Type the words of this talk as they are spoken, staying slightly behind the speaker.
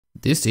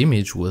This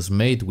image was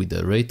made with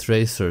a ray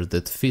tracer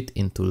that fit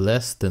into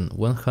less than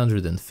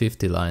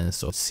 150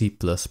 lines of C++.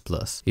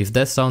 If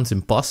that sounds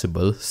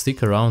impossible,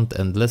 stick around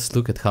and let's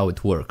look at how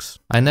it works.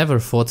 I never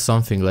thought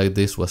something like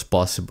this was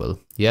possible.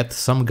 Yet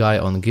some guy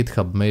on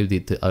GitHub made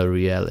it a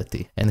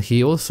reality, and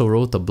he also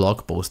wrote a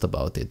blog post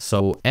about it,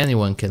 so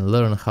anyone can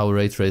learn how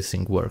ray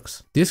tracing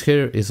works. This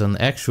here is an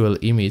actual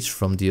image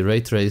from the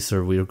ray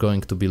tracer we're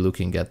going to be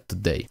looking at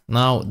today.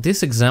 Now,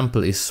 this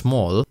example is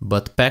small,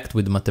 but packed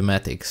with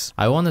mathematics.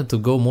 I wanted to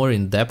go more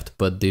in depth,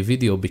 but the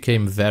video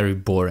became very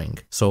boring,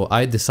 so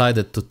I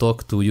decided to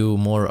talk to you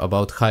more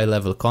about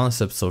high-level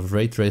concepts of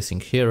ray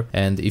tracing here,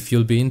 and if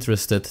you'll be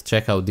interested,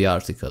 check out the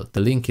article. The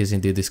link is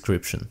in the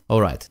description.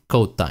 Alright,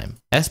 code time.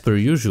 As per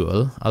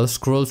usual, I'll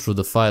scroll through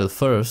the file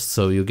first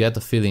so you get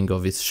a feeling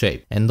of its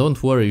shape. And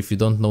don't worry if you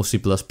don't know C++,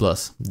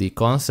 the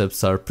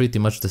concepts are pretty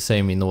much the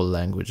same in all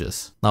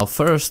languages. Now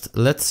first,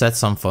 let's set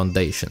some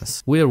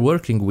foundations. We are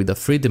working with a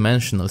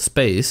three-dimensional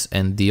space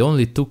and the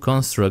only two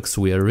constructs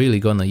we are really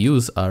gonna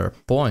use are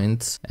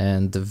points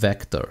and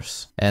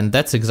vectors. And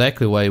that's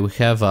exactly why we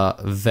have a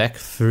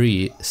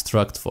vec3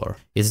 struct for.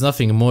 It's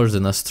nothing more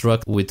than a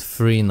struct with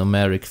three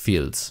numeric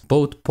fields.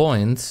 Both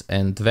points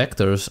and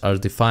vectors are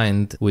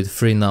defined with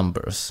three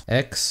numbers,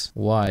 x,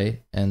 y,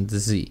 and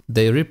z.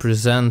 They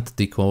represent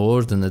the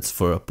coordinates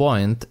for a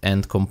point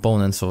and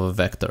components of a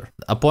vector.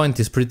 A point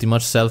is pretty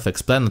much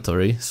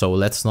self-explanatory, so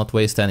let's not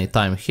waste any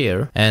time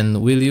here,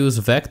 and we'll use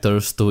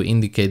vectors to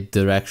indicate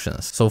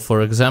directions. So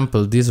for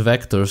example, these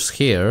vectors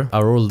here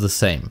are all the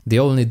same. The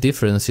only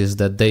difference is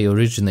that they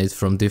originate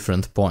from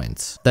different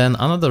points. Then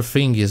another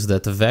thing is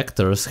that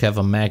vectors have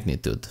a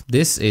magnitude.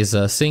 This is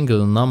a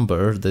single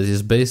number that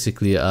is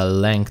basically a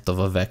length of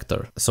a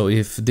vector. So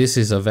if this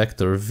is a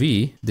vector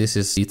v, this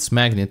is its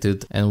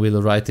magnitude, and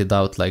we'll write it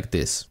out like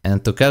this.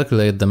 And to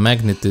calculate the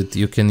magnitude,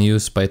 you can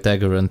use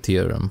Pythagorean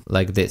theorem,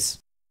 like this.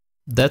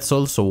 That's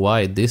also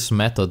why this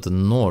method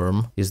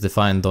norm is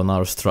defined on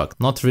our struct.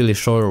 Not really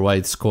sure why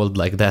it's called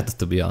like that,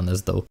 to be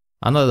honest though.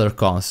 Another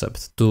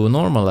concept. To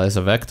normalize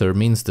a vector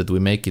means that we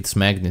make its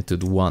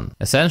magnitude 1.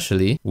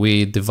 Essentially,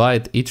 we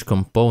divide each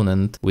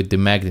component with the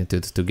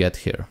magnitude to get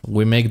here.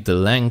 We make the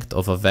length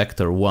of a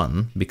vector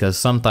 1, because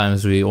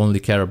sometimes we only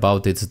care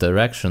about its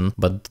direction,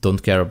 but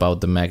don't care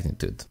about the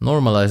magnitude.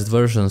 Normalized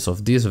versions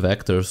of these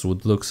vectors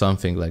would look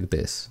something like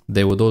this.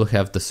 They would all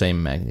have the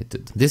same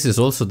magnitude. This is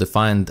also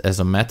defined as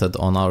a method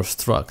on our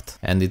struct,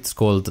 and it's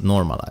called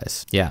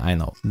normalize. Yeah, I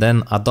know.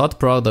 Then a dot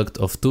product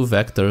of two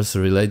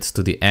vectors relates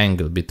to the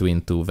angle between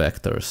two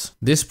vectors.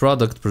 This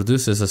product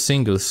produces a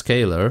single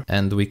scalar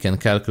and we can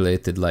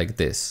calculate it like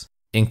this.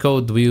 In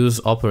code, we use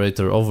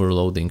operator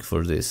overloading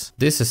for this.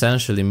 This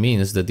essentially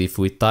means that if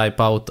we type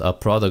out a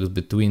product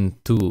between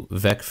two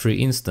vec3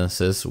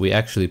 instances, we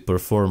actually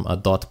perform a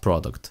dot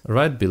product.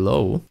 Right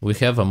below, we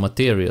have a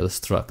material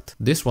struct.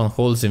 This one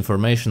holds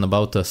information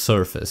about a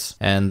surface,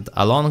 and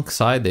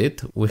alongside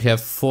it, we have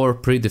four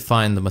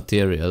predefined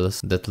materials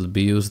that will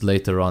be used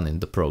later on in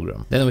the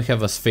program. Then we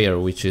have a sphere,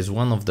 which is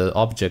one of the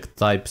object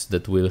types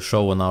that will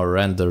show on our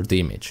rendered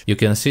image. You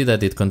can see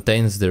that it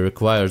contains the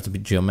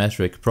required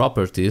geometric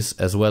properties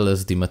as well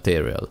as the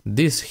material.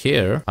 These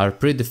here are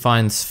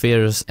predefined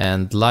spheres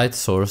and light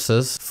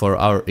sources for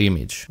our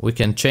image. We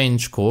can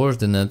change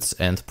coordinates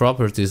and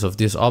properties of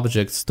these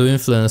objects to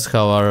influence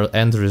how our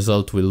end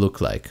result will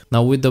look like.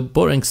 Now with the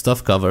boring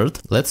stuff covered,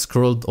 let's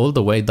scroll all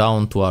the way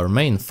down to our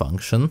main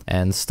function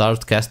and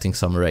start casting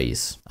some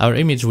rays. Our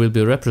image will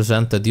be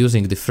represented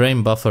using the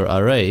frame buffer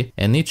array,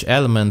 and each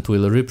element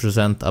will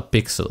represent a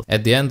pixel.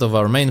 At the end of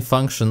our main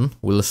function,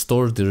 we'll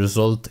store the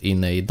result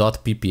in a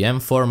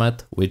 .ppm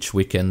format, which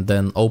we can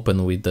then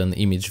open with an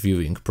image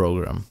viewing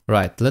program.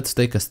 Right, let's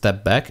take a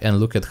step back and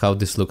look at how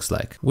this looks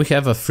like. We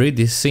have a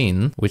 3D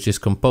scene, which is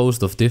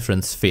composed of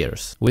different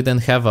spheres. We then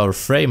have our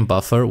frame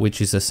buffer, which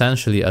is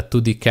essentially a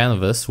 2D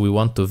canvas we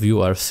want to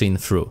view our scene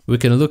through. We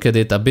can look at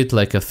it a bit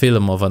like a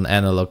film of an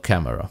analog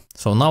camera.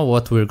 So now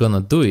what we're gonna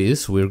do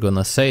is, we're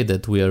gonna say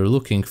that we are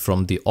looking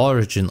from the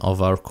origin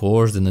of our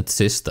coordinate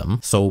system,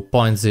 so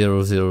point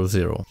 0, 0,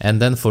 0.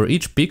 And then for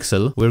each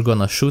pixel, we're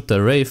gonna shoot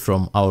a ray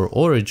from our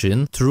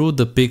origin through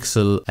the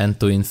pixel and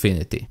to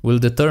infinity. We'll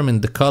determine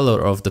the color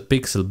of the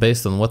pixel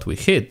based on what we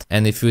hit,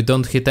 and if we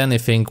don't hit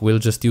anything, we'll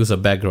just use a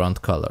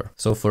background color.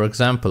 So for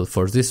example,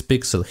 for this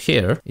pixel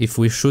here, if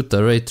we shoot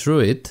a ray through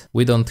it,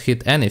 we don't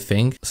hit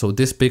anything, so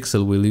this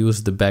pixel will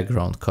use the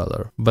background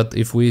color. But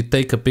if we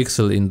take a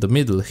pixel in the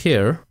middle here,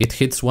 it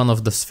hits one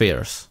of the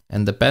spheres.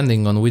 And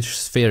depending on which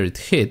sphere it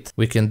hit,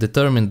 we can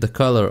determine the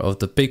color of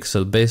the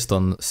pixel based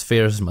on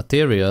sphere's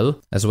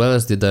material, as well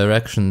as the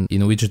direction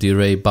in which the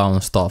ray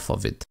bounced off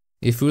of it.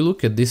 If we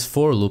look at this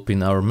for loop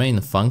in our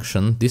main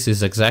function, this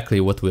is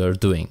exactly what we are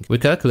doing. We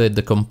calculate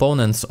the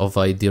components of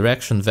a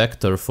direction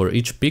vector for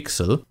each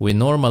pixel, we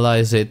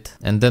normalize it,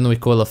 and then we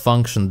call a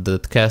function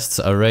that casts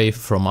a ray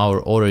from our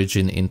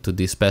origin into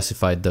the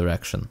specified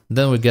direction.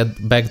 Then we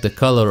get back the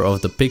color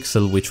of the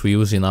pixel which we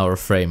use in our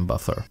frame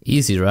buffer.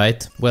 Easy,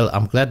 right? Well,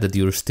 I'm glad that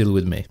you're still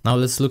with me. Now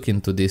let's look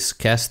into this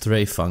cast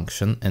ray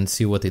function and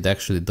see what it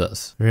actually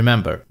does.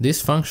 Remember,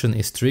 this function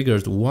is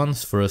triggered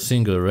once for a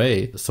single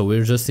ray, so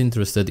we're just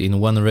interested in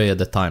one ray at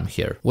a time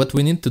here. What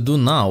we need to do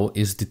now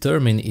is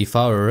determine if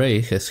our ray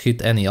has hit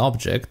any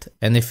object,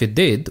 and if it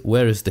did,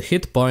 where is the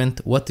hit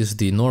point, what is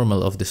the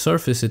normal of the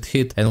surface it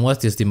hit, and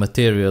what is the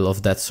material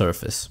of that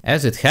surface.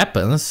 As it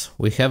happens,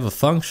 we have a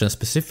function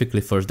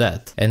specifically for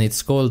that, and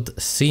it's called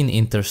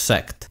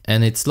scene_intersect,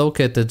 and it's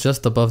located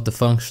just above the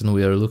function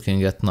we are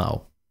looking at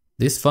now.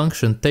 This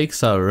function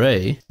takes our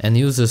ray and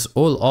uses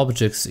all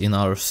objects in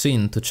our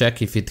scene to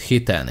check if it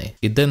hit any.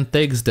 It then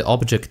takes the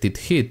object it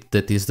hit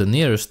that is the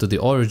nearest to the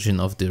origin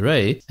of the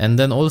ray and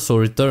then also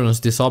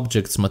returns this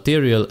object's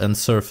material and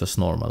surface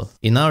normal.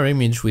 In our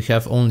image we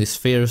have only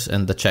spheres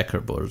and the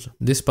checkerboard.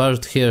 This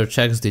part here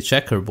checks the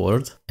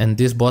checkerboard and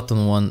this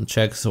bottom one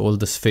checks all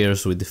the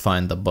spheres we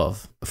defined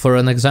above. For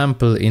an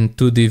example in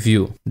 2D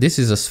view, this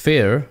is a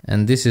sphere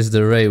and this is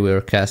the ray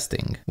we're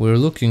casting. We're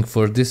looking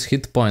for this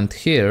hit point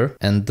here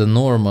and the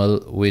normal,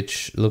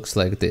 which looks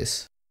like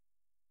this.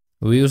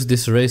 We use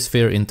this ray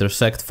sphere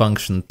intersect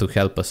function to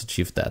help us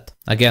achieve that.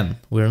 Again,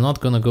 we're not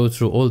gonna go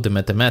through all the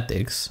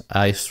mathematics.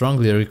 I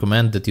strongly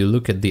recommend that you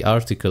look at the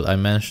article I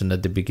mentioned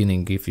at the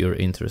beginning if you're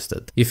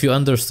interested. If you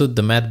understood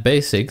the math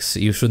basics,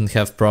 you shouldn't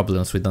have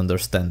problems with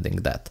understanding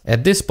that.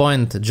 At this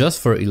point, just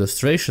for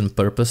illustration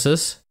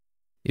purposes,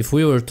 if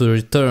we were to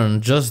return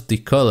just the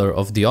color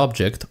of the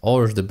object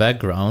or the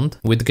background,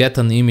 we'd get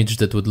an image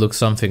that would look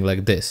something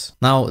like this.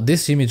 Now,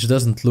 this image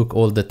doesn't look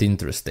all that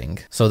interesting,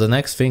 so the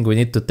next thing we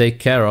need to take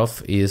care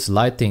of is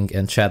lighting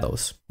and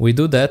shadows. We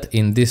do that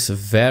in this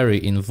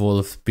very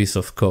involved piece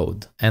of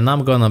code. And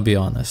I'm gonna be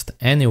honest,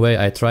 anyway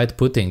I tried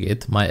putting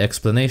it, my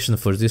explanation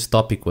for this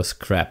topic was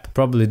crap,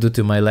 probably due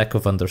to my lack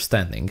of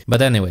understanding.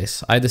 But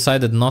anyways, I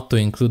decided not to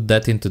include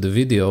that into the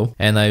video,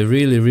 and I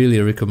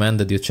really recommend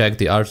that you check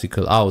the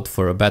article out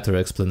for a better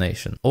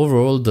explanation.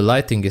 Overall, the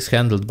lighting is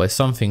handled by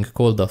something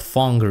called a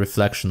Phong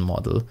reflection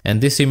model,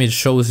 and this image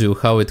shows you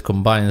how it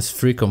combines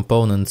 3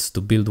 components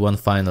to build one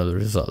final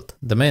result.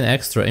 The main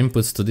extra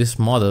inputs to this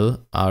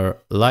model are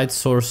light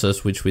sources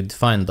which we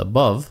defined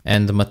above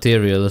and the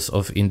materials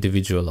of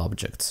individual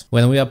objects.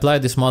 When we apply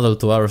this model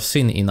to our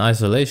scene in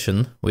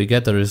isolation, we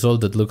get a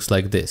result that looks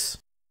like this.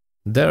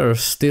 There are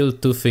still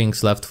 2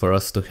 things left for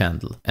us to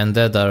handle, and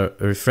that are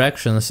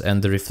refractions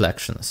and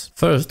reflections.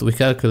 First, we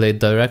calculate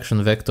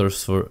direction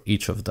vectors for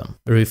each of them.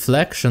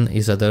 Reflection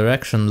is a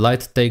direction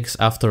light takes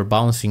after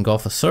bouncing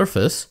off a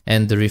surface,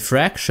 and the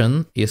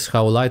refraction is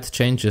how light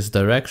changes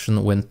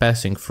direction when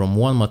passing from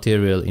one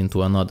material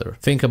into another.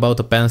 Think about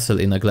a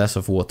pencil in a glass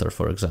of water,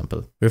 for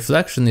example.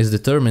 Reflection is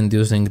determined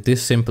using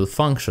this simple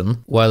function,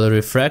 while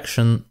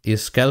refraction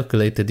is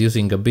calculated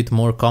using a bit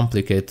more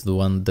complicated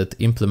one that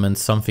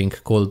implements something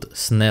called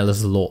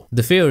Snell's law.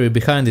 The theory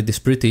behind it is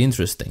pretty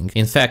interesting.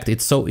 In fact,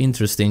 it's so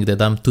interesting that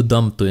I'm too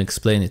dumb to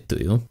explain it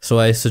to you, so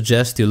I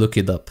suggest you look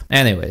it up.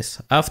 Anyways,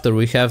 after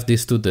we have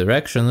these 2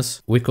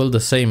 directions, we call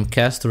the same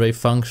cast ray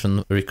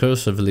function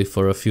recursively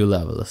for a few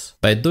levels.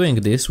 By doing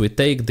this, we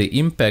take the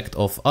impact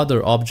of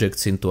other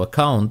objects into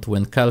account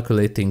when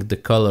calculating the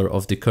color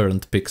of the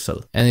current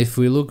pixel. And if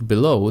we look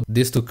below,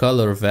 these 2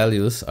 color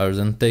values are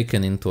then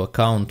taken into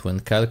account when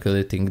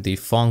calculating the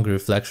Phong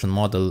reflection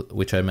model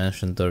which I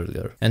mentioned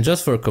earlier. And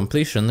just for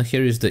completion,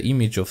 here is the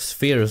image of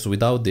spheres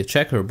without the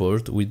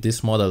checkerboard with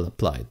this model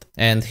applied.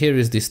 And here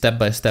is the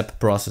step-by-step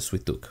process we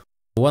took.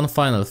 One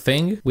final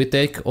thing, we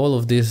take all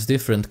of these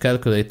different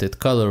calculated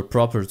color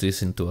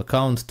properties into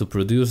account to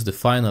produce the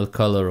final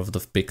color of the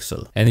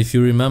pixel. And if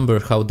you remember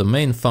how the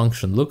main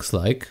function looks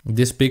like,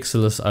 these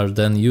pixels are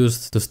then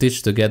used to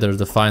stitch together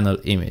the final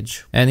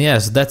image. And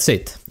yes, that's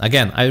it.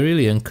 Again, I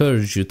really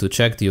encourage you to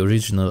check the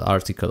original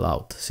article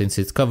out, since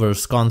it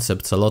covers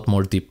concepts a lot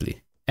more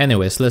deeply.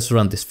 Anyways, let's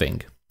run this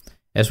thing.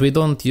 As we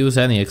don't use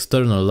any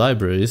external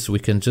libraries, we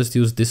can just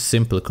use this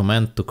simple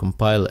command to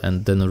compile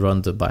and then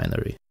run the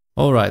binary.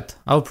 Alright,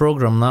 our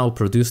program now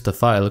produced a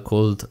file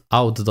called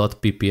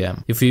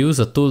out.ppm. If you use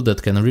a tool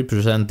that can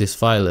represent this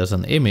file as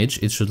an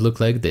image, it should look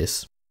like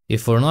this.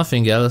 If for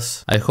nothing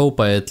else, I hope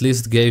I at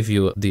least gave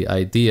you the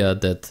idea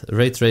that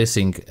ray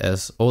tracing,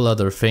 as all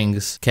other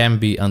things, can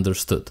be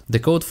understood. The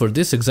code for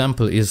this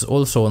example is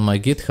also on my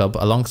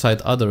GitHub alongside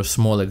other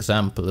small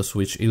examples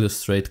which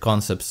illustrate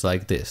concepts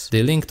like this.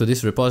 The link to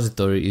this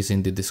repository is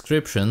in the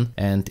description,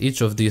 and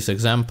each of these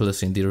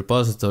examples in the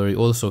repository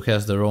also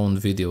has their own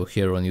video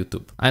here on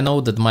YouTube. I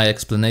know that my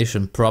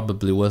explanation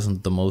probably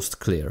wasn't the most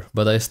clear,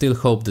 but I still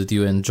hope that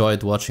you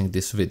enjoyed watching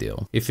this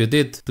video. If you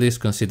did, please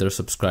consider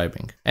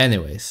subscribing.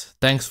 Anyways,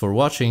 thanks for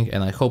watching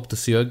and I hope to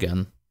see you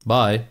again.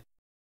 Bye!